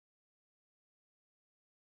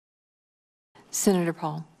Senator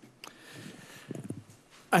Paul.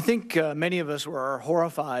 I think many of us were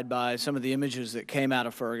horrified by some of the images that came out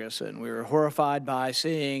of Ferguson. We were horrified by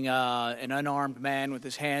seeing an unarmed man with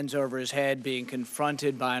his hands over his head being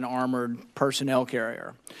confronted by an armored personnel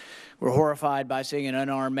carrier. We're horrified by seeing an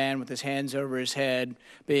unarmed man with his hands over his head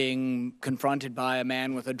being confronted by a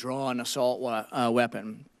man with a drawn assault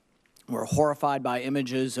weapon. We're horrified by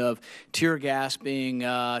images of tear gas being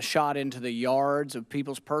shot into the yards of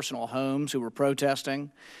people's personal homes who were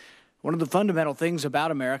protesting. One of the fundamental things about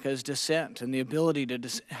America is dissent and the ability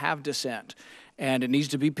to have dissent. And it needs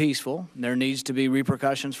to be peaceful. There needs to be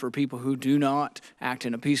repercussions for people who do not act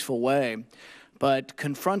in a peaceful way. But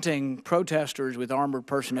confronting protesters with armored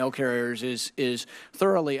personnel carriers is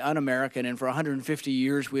thoroughly un-American. And for 150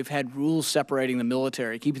 years, we've had rules separating the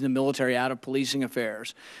military, keeping the military out of policing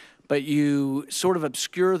affairs. But you sort of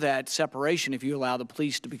obscure that separation if you allow the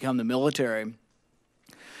police to become the military.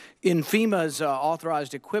 In FEMA's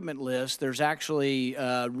authorized equipment list, there's actually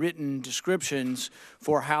written descriptions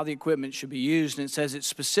for how the equipment should be used, and it says it's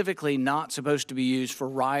specifically not supposed to be used for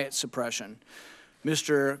riot suppression.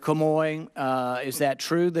 Mr. Comoy, is that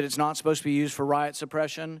true, that it's not supposed to be used for riot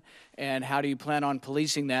suppression? And how do you plan on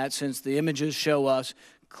policing that, since the images show us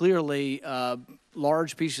clearly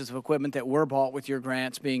large pieces of equipment that were bought with your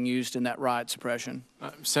grants being used in that riot suppression?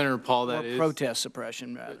 Senator Paul, protest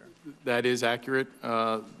suppression, rather. That is accurate.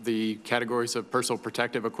 The categories of personal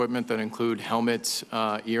protective equipment that include helmets,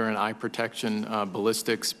 ear and eye protection,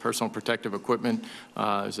 ballistics, personal protective equipment,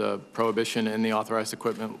 is a prohibition in the authorized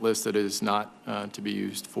equipment list that is not to be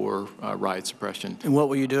used for riot suppression. And what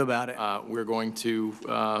will you do about it? We're going to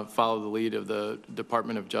follow the lead of the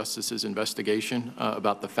Department of Justice's investigation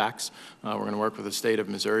about the facts. We're going to work with the state of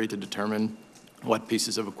Missouri to determine what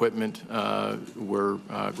pieces of equipment were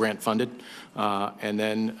grant funded. And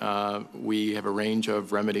then we have a range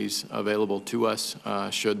of remedies available to us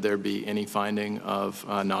should there be any finding of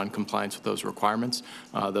non-compliance with those requirements.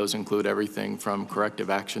 Those include everything from corrective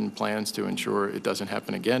action plans to ensure it doesn't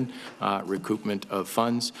happen again, recoupment of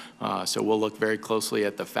funds. So we'll look very closely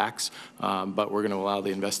at the facts, but we're going to allow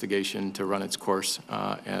the investigation to run its course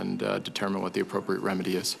and determine what the appropriate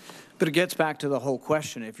remedy is. But it gets back to the whole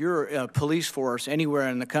question. If you're a police force anywhere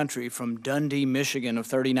in the country, from Dundee, Michigan of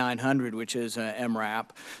 3,900, which is MRAP,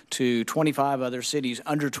 to 25 other cities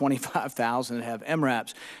under 25,000 that have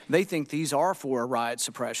MRAPs, they think these are for riot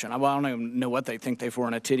suppression. Well, I don't even know what they think they're for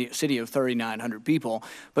in a city of 3,900 people,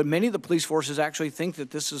 but many of the police forces actually think that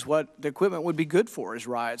this is what the equipment would be good for, is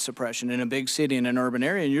riot suppression in a big city, in an urban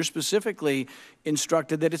area, and you're specifically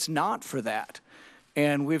instructed that it's not for that.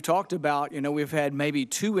 And we've talked about, we've had maybe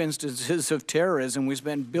 2 instances of terrorism. We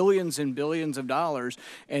spent billions and billions of dollars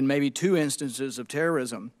and maybe 2 instances of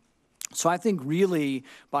terrorism. So I think really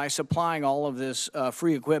by supplying all of this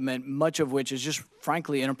free equipment, much of which is just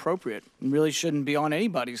frankly inappropriate and really shouldn't be on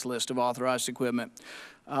anybody's list of authorized equipment.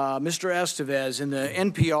 Mr. Estevez, in the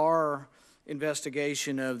NPR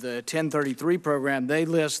investigation of the 1033 program, they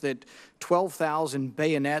list that 12,000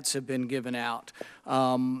 bayonets have been given out.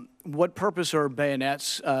 What purpose are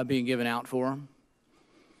bayonets being given out for?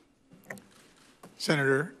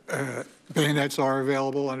 Senator, bayonets are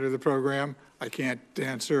available under the program. I can't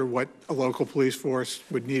answer what a local police force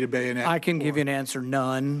would need a bayonet I can for. give you an answer,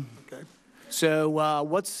 none. Okay. So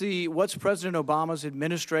what's President Obama's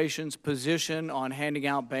administration's position on handing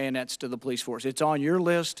out bayonets to the police force? It's on your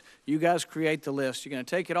list. You guys create the list. You're going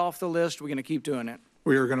to take it off the list. We're going to keep doing it.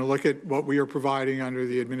 We are going to look at what we are providing under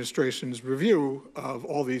the administration's review of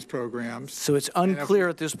all these programs. So it's unclear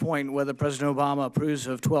at this point whether President Obama approves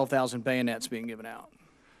of 12,000 bayonets being given out.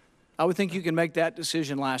 I would think you can make that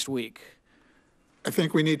decision last week. I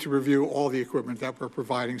think we need to review all the equipment that we're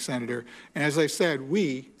providing, Senator. And as I said,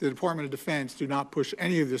 we, the Department of Defense, do not push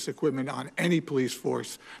any of this equipment on any police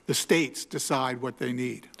force. The states decide what they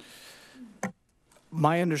need.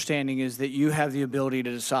 My understanding is that you have the ability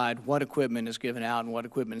to decide what equipment is given out and what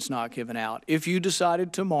equipment is not given out. If you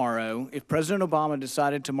decided tomorrow, if President Obama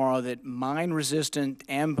decided tomorrow that mine-resistant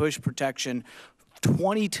ambush protection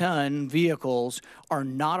 20-ton vehicles are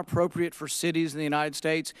not appropriate for cities in the United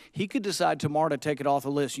States, he could decide tomorrow to take it off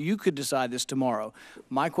the list. You could decide this tomorrow.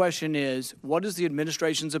 My question is, what is the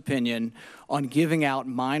administration's opinion on giving out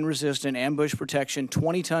mine-resistant ambush protection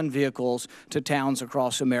 20-ton vehicles to towns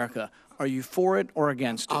across America? Are you for it or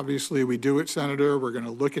against it? Obviously, we do it, Senator. We're going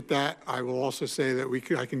to look at that. I will also say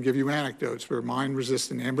that I can give you anecdotes where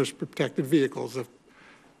mine-resistant ambush-protected vehicles have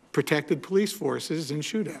protected police forces in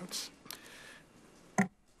shootouts.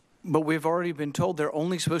 But we've already been told they're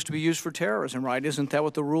only supposed to be used for terrorism, right? Isn't that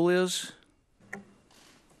what the rule is?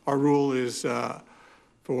 Our rule is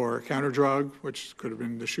for counter drug, which could have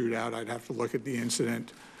been the shootout. I'd have to look at the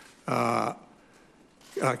incident. Counter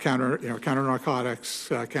narcotics,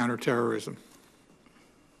 counter terrorism.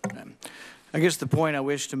 I guess the point I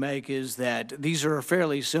wish to make is that these are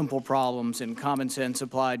fairly simple problems, and common sense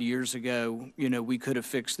applied years ago, we could have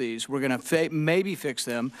fixed these. We're going to maybe fix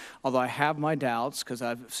them, although I have my doubts because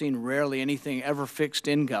I've seen rarely anything ever fixed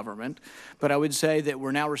in government. But I would say that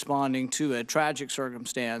we're now responding to a tragic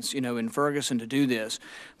circumstance, in Ferguson to do this.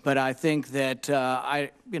 But I think that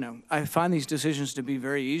I find these decisions to be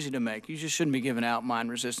very easy to make. You just shouldn't be giving out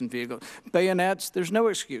mine-resistant vehicles. Bayonets, there's no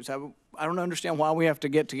excuse. I don't understand why we have to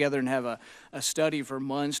get together and have a study for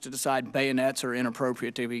months to decide bayonets are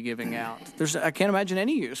inappropriate to be giving out. I can't imagine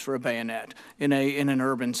any use for a bayonet in an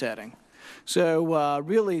urban setting. So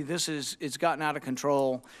really, it's gotten out of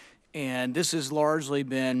control, and this has largely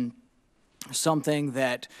been something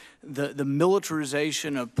that the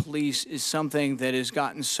militarization of police is something that has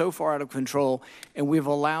gotten so far out of control, and we've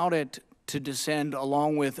allowed it to descend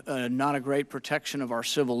along with not a great protection of our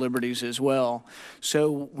civil liberties as well.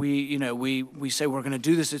 So we say we're going to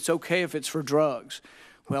do this. It's okay if it's for drugs.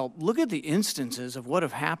 Well, look at the instances of what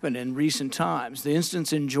have happened in recent times. The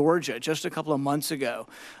instance in Georgia just a couple of months ago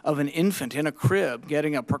of an infant in a crib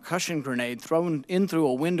getting a percussion grenade thrown in through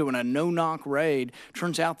a window in a no-knock raid.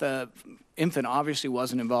 Turns out the infant obviously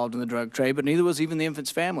wasn't involved in the drug trade, but neither was even the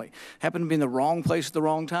infant's family. Happened to be in the wrong place at the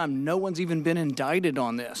wrong time. No one's even been indicted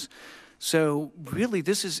on this. So really,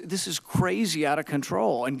 this is crazy out of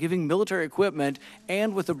control, and giving military equipment,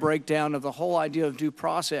 and with the breakdown of the whole idea of due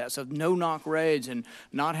process, of no-knock raids and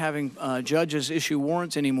not having judges issue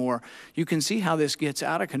warrants anymore, you can see how this gets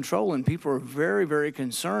out of control, and people are very, very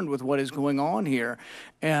concerned with what is going on here.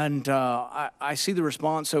 And I see the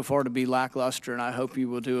response so far to be lackluster, and I hope you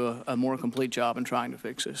will do a more complete job in trying to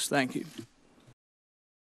fix this. Thank you.